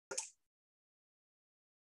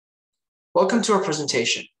Welcome to our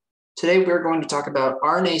presentation. Today we are going to talk about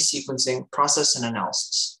RNA sequencing process and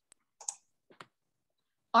analysis.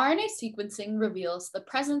 RNA sequencing reveals the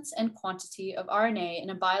presence and quantity of RNA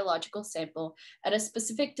in a biological sample at a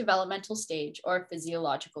specific developmental stage or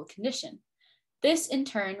physiological condition. This in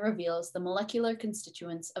turn reveals the molecular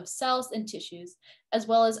constituents of cells and tissues, as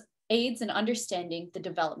well as aids in understanding the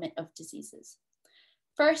development of diseases.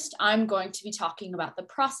 First, I'm going to be talking about the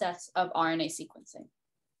process of RNA sequencing.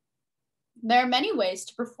 There are many ways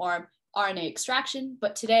to perform RNA extraction,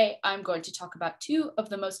 but today I'm going to talk about two of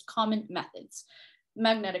the most common methods: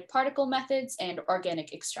 magnetic particle methods and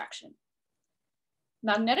organic extraction.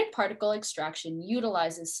 Magnetic particle extraction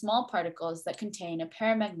utilizes small particles that contain a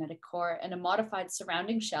paramagnetic core and a modified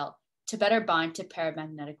surrounding shell to better bind to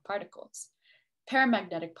paramagnetic particles.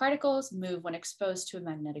 Paramagnetic particles move when exposed to a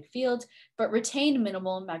magnetic field, but retain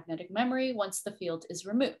minimal magnetic memory once the field is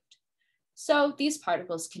removed. So these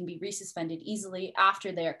particles can be resuspended easily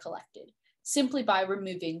after they are collected, simply by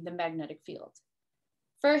removing the magnetic field.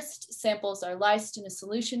 First, samples are lysed in a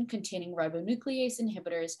solution containing ribonuclease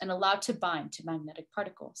inhibitors and allowed to bind to magnetic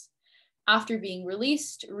particles. After being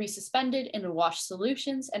released, resuspended in washed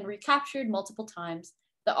solutions, and recaptured multiple times,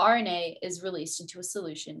 the RNA is released into a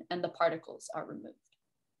solution and the particles are removed.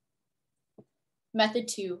 Method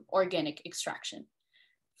 2, organic extraction.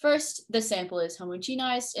 First, the sample is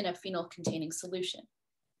homogenized in a phenol-containing solution.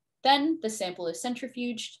 Then the sample is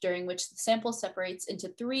centrifuged, during which the sample separates into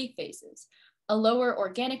three phases: a lower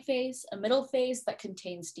organic phase, a middle phase that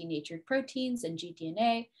contains denatured proteins and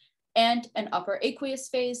gDNA, and an upper aqueous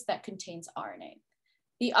phase that contains RNA.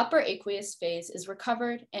 The upper aqueous phase is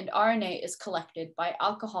recovered and RNA is collected by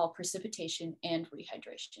alcohol precipitation and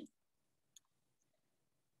rehydration.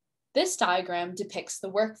 This diagram depicts the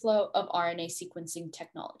workflow of RNA sequencing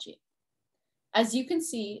technology. As you can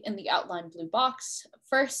see in the outlined blue box,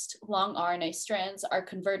 first, long RNA strands are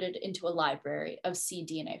converted into a library of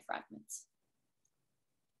cDNA fragments.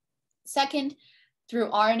 Second, through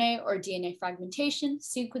RNA or DNA fragmentation,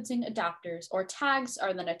 sequencing adapters or tags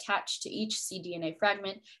are then attached to each cDNA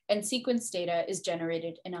fragment, and sequence data is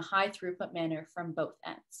generated in a high throughput manner from both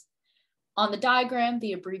ends. On the diagram,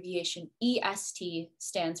 the abbreviation EST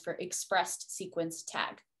stands for expressed sequence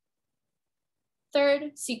tag.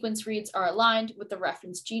 Third, sequence reads are aligned with the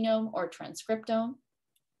reference genome or transcriptome.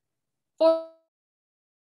 Fourth,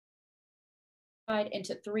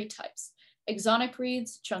 into three types: exonic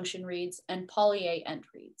reads, junction reads, and poly-A end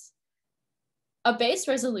reads. A base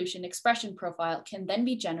resolution expression profile can then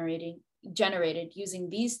be generated using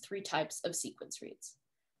these three types of sequence reads.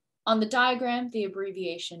 On the diagram, the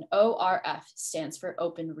abbreviation ORF stands for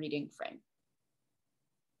open reading frame.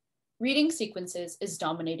 Reading sequences is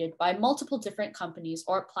dominated by multiple different companies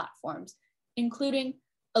or platforms, including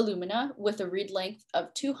Illumina with a read length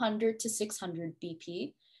of 200 to 600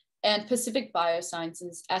 BP, and Pacific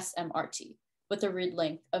Biosciences SMRT with a read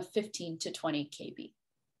length of 15 to 20 KB.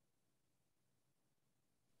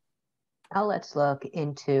 Now let's look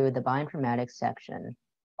into the bioinformatics section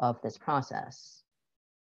of this process.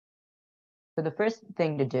 So the first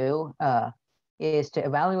thing to do is to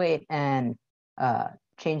evaluate and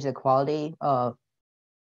change the quality of,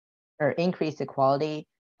 or increase the quality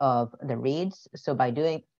of the reads. So by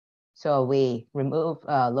doing so, we remove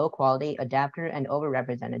low quality adapter and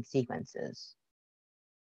overrepresented sequences.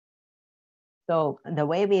 So the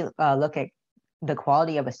way we look at the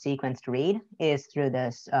quality of a sequenced read is through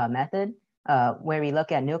this method, where we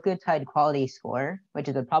look at nucleotide quality score, which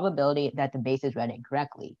is the probability that the base is read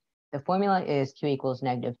incorrectly. The formula is Q equals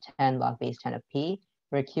 -10 log base 10 of P,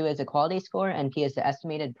 where Q is the quality score and P is the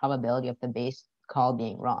estimated probability of the base call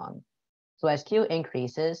being wrong. So as Q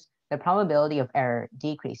increases, the probability of error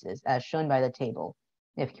decreases, as shown by the table.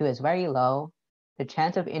 If Q is very low, the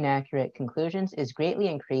chance of inaccurate conclusions is greatly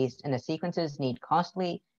increased and the sequences need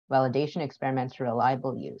costly validation experiments for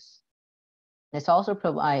reliable use. This also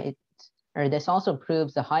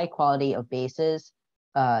proves the high quality of bases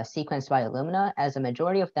sequenced by Illumina, as a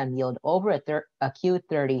majority of them yield over a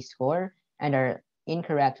Q30 score and are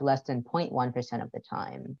incorrect less than 0.1% of the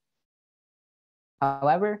time.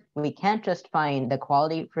 However, we can't just find the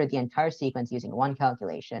quality for the entire sequence using one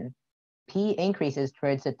calculation. P increases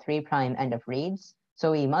towards the 3' end of reads,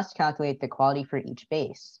 so we must calculate the quality for each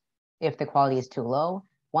base. If the quality is too low,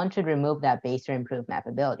 one should remove that base to improve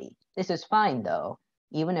mappability. This is fine though.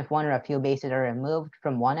 Even if one or a few bases are removed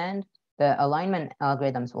from one end, the alignment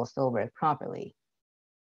algorithms will still work properly.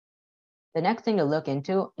 The next thing to look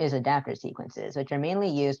into is adapter sequences, which are mainly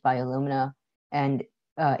used by Illumina and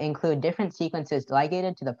include different sequences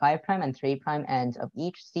ligated to the 5' and 3' ends of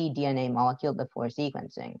each cDNA molecule before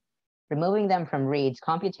sequencing. removing them from reads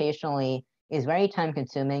computationally is very time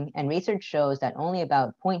consuming, and research shows that only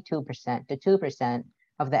about 0.2% to 2%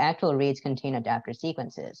 of the actual reads contain adapter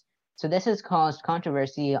sequences. So this has caused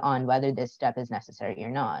controversy on whether this step is necessary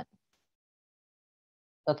or not.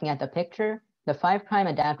 Looking at the picture, the 5'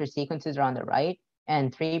 adapter sequences are on the right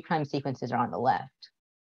and 3' sequences are on the left.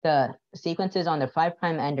 The sequences on the 5'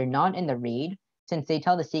 end are not in the read, since they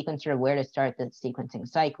tell the sequencer where to start the sequencing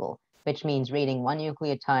cycle, which means reading one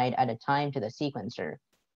nucleotide at a time to the sequencer.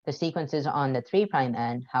 The sequences on the 3'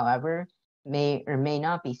 end, however, may or may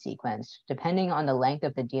not be sequenced, depending on the length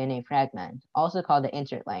of the DNA fragment, also called the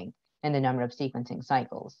insert length, and the number of sequencing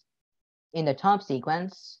cycles. In the top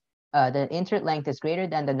sequence, the insert length is greater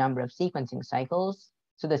than the number of sequencing cycles,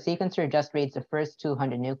 so the sequencer just reads the first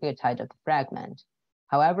 200 nucleotides of the fragment.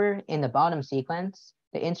 However, in the bottom sequence,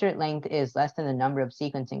 the insert length is less than the number of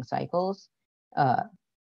sequencing cycles.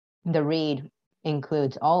 The read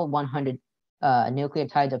includes all 100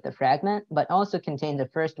 nucleotides of the fragment, but also contains the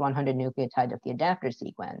first 100 nucleotides of the adapter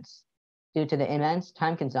sequence. Due to the immense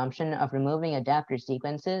time consumption of removing adapter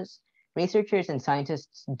sequences, researchers and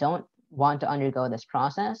scientists don't want to undergo this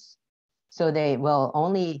process, so they will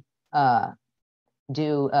only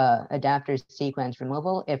do adapter sequence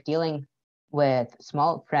removal if dealing with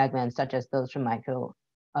small fragments such as those from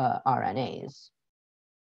microRNAs.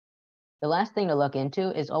 The last thing to look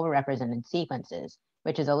into is overrepresented sequences,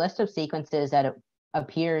 which is a list of sequences that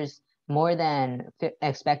appears more than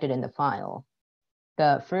expected in the file.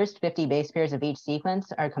 The first 50 base pairs of each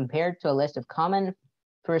sequence are compared to a list of common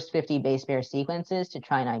first 50 base pair sequences to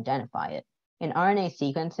try and identify it. In RNA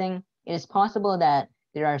sequencing, it is possible that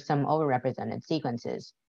there are some overrepresented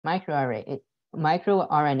sequences. MicroRNAs,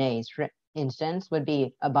 for instance, would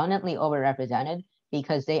be abundantly overrepresented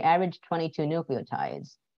because they average 22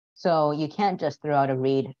 nucleotides. So you can't just throw out a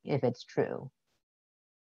read if it's true.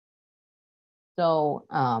 So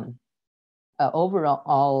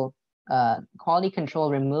overall, quality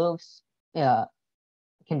control removes,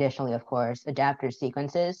 conditionally of course, adapter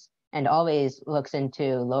sequences and always looks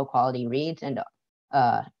into low quality reads and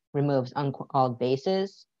removes uncalled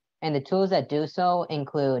bases. And the tools that do so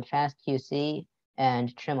include FastQC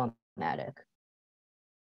and Trim-O-Matic.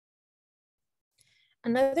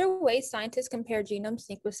 Another way scientists compare genome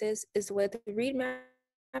sequences is with read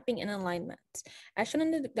mapping and alignment. As shown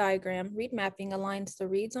in the diagram, read mapping aligns the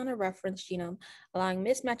reads on a reference genome, allowing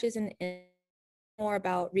mismatches in more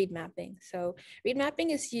about read mapping. So read mapping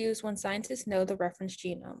is used when scientists know the reference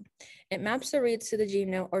genome. It maps the reads to the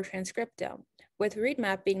genome or transcriptome. With read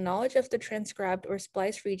mapping, knowledge of the transcribed or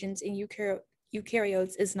spliced regions in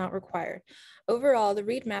eukaryotes is not required. Overall, the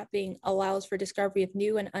read mapping allows for discovery of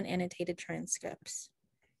new and unannotated transcripts.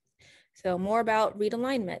 So more about read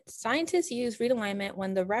alignment. Scientists use read alignment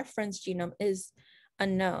when the reference genome is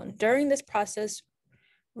unknown. During this process,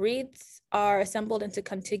 reads are assembled into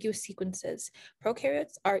contiguous sequences.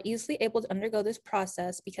 Prokaryotes are easily able to undergo this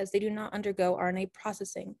process because they do not undergo RNA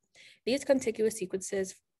processing. These contiguous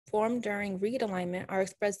sequences formed during read alignment are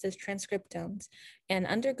expressed as transcriptomes and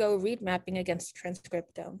undergo read mapping against the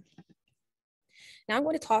transcriptome. Now I'm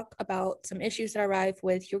going to talk about some issues that arise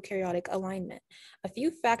with eukaryotic alignment. A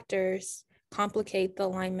few factors complicate the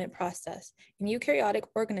alignment process. In eukaryotic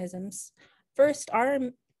organisms, first,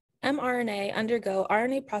 mRNA undergo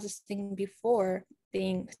RNA processing before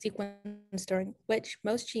being sequenced, during which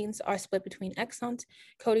most genes are split between exons,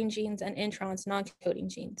 coding genes, and introns, non-coding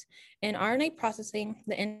genes. In RNA processing,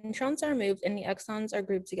 the introns are removed and the exons are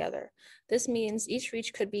grouped together. This means each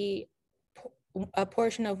reach could be a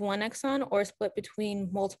portion of one exon or split between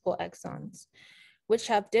multiple exons, which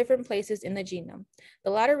have different places in the genome.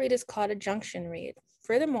 The latter read is called a junction read.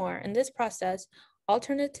 Furthermore, in this process,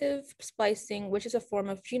 alternative splicing, which is a form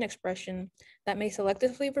of gene expression that may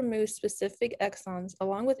selectively remove specific exons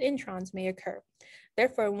along with introns, may occur.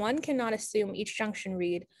 Therefore, one cannot assume each junction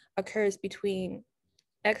read occurs between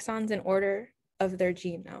exons in order of their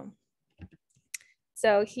genome.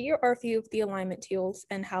 So here are a few of the alignment tools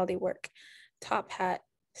and how they work. Top Hat.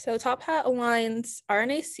 So Top Hat aligns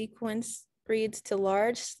RNA sequence reads to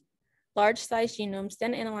large size genomes,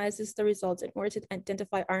 then analyzes the results in order to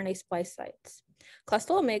identify RNA splice sites.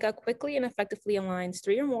 Clustal Omega quickly and effectively aligns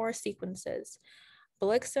 3 or more sequences.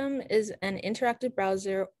 Blixum is an interactive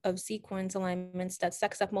browser of sequence alignments that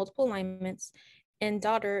stacks up multiple alignments, and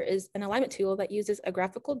Daughter is an alignment tool that uses a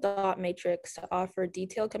graphical dot matrix to offer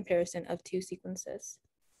detailed comparison of 2 sequences.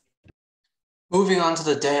 Moving on to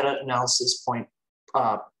the data analysis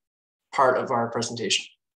part of our presentation.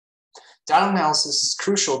 Data analysis is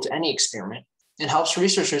crucial to any experiment and helps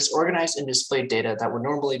researchers organize and display data that would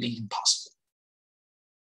normally be impossible.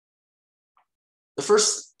 The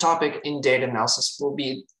first topic in data analysis will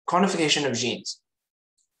be quantification of genes.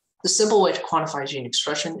 The simple way to quantify gene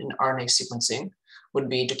expression in RNA sequencing would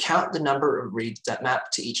be to count the number of reads that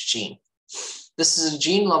map to each gene. This is a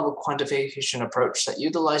gene-level quantification approach that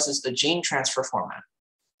utilizes a gene transfer format.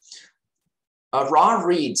 Raw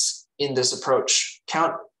reads in this approach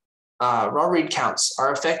raw read counts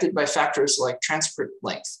are affected by factors like transcript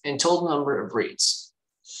length and total number of reads.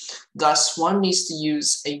 Thus, one needs to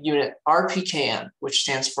use a unit RPKN, which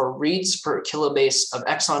stands for reads per kilobase of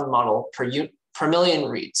exon model per million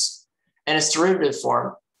reads, and its derivative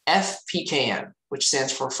form FPKN, which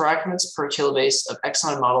stands for fragments per kilobase of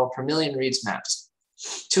exon model per million reads mapped,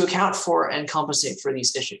 to account for and compensate for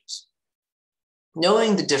these issues.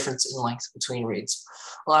 Knowing the difference in length between reads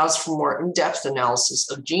allows for more in-depth analysis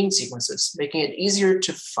of gene sequences, making it easier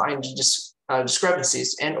to find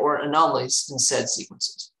discrepancies and or anomalies in said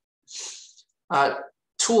sequences.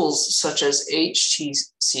 Tools such as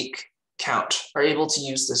HT-seq count are able to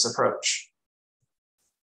use this approach.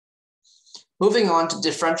 Moving on to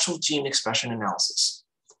differential gene expression analysis.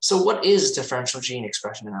 So what is differential gene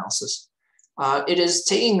expression analysis? It is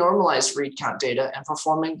taking normalized read count data and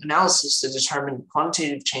performing analysis to determine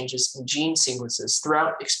quantitative changes in gene sequences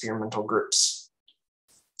throughout experimental groups.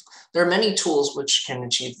 There are many tools which can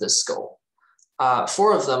achieve this goal.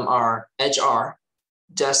 4 of them are EdgeR,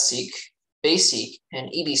 DESseq, BaseSeq,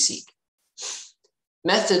 and EBSeq.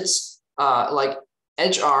 Methods like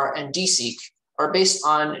EdgeR and DSeq are based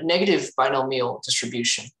on negative binomial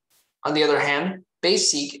distribution. On the other hand,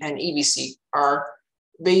 BaseSeq and EBSeq are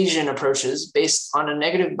Bayesian approaches based on a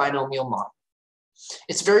negative binomial model.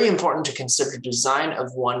 It's very important to consider design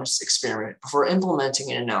of one's experiment before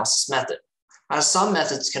implementing an analysis method, as some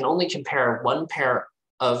methods can only compare one pair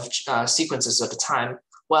of sequences at a time,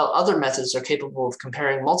 while other methods are capable of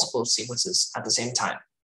comparing multiple sequences at the same time.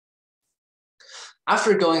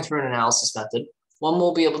 After going through an analysis method, one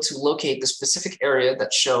will be able to locate the specific area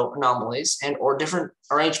that show anomalies and or different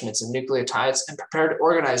arrangements of nucleotides and prepare to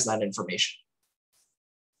organize that information.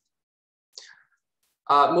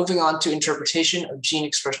 Moving on to interpretation of gene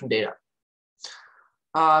expression data.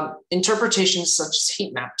 Interpretations such as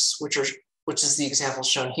heat maps, which is the example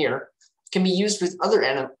shown here, can be used with other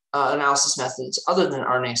analysis methods other than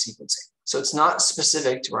RNA sequencing. So it's not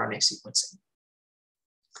specific to RNA sequencing.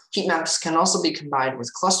 Heat maps can also be combined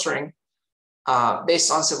with clustering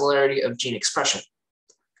based on similarity of gene expression.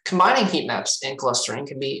 Combining heat maps and clustering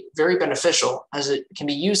can be very beneficial as it can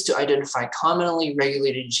be used to identify commonly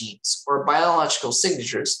regulated genes or biological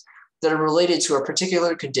signatures that are related to a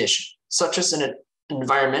particular condition, such as an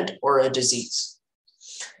environment or a disease.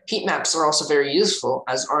 Heat maps are also very useful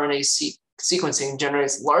as RNA sequencing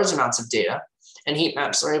generates large amounts of data, and heat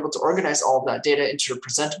maps are able to organize all of that data into a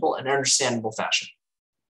presentable and understandable fashion.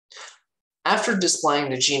 After displaying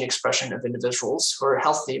the gene expression of individuals who are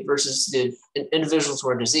healthy versus the individuals who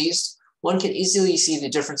are diseased, one can easily see the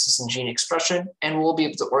differences in gene expression and will be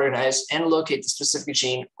able to organize and locate the specific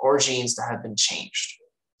gene or genes that have been changed.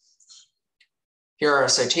 Here are our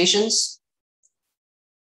citations.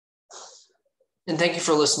 And thank you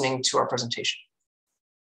for listening to our presentation.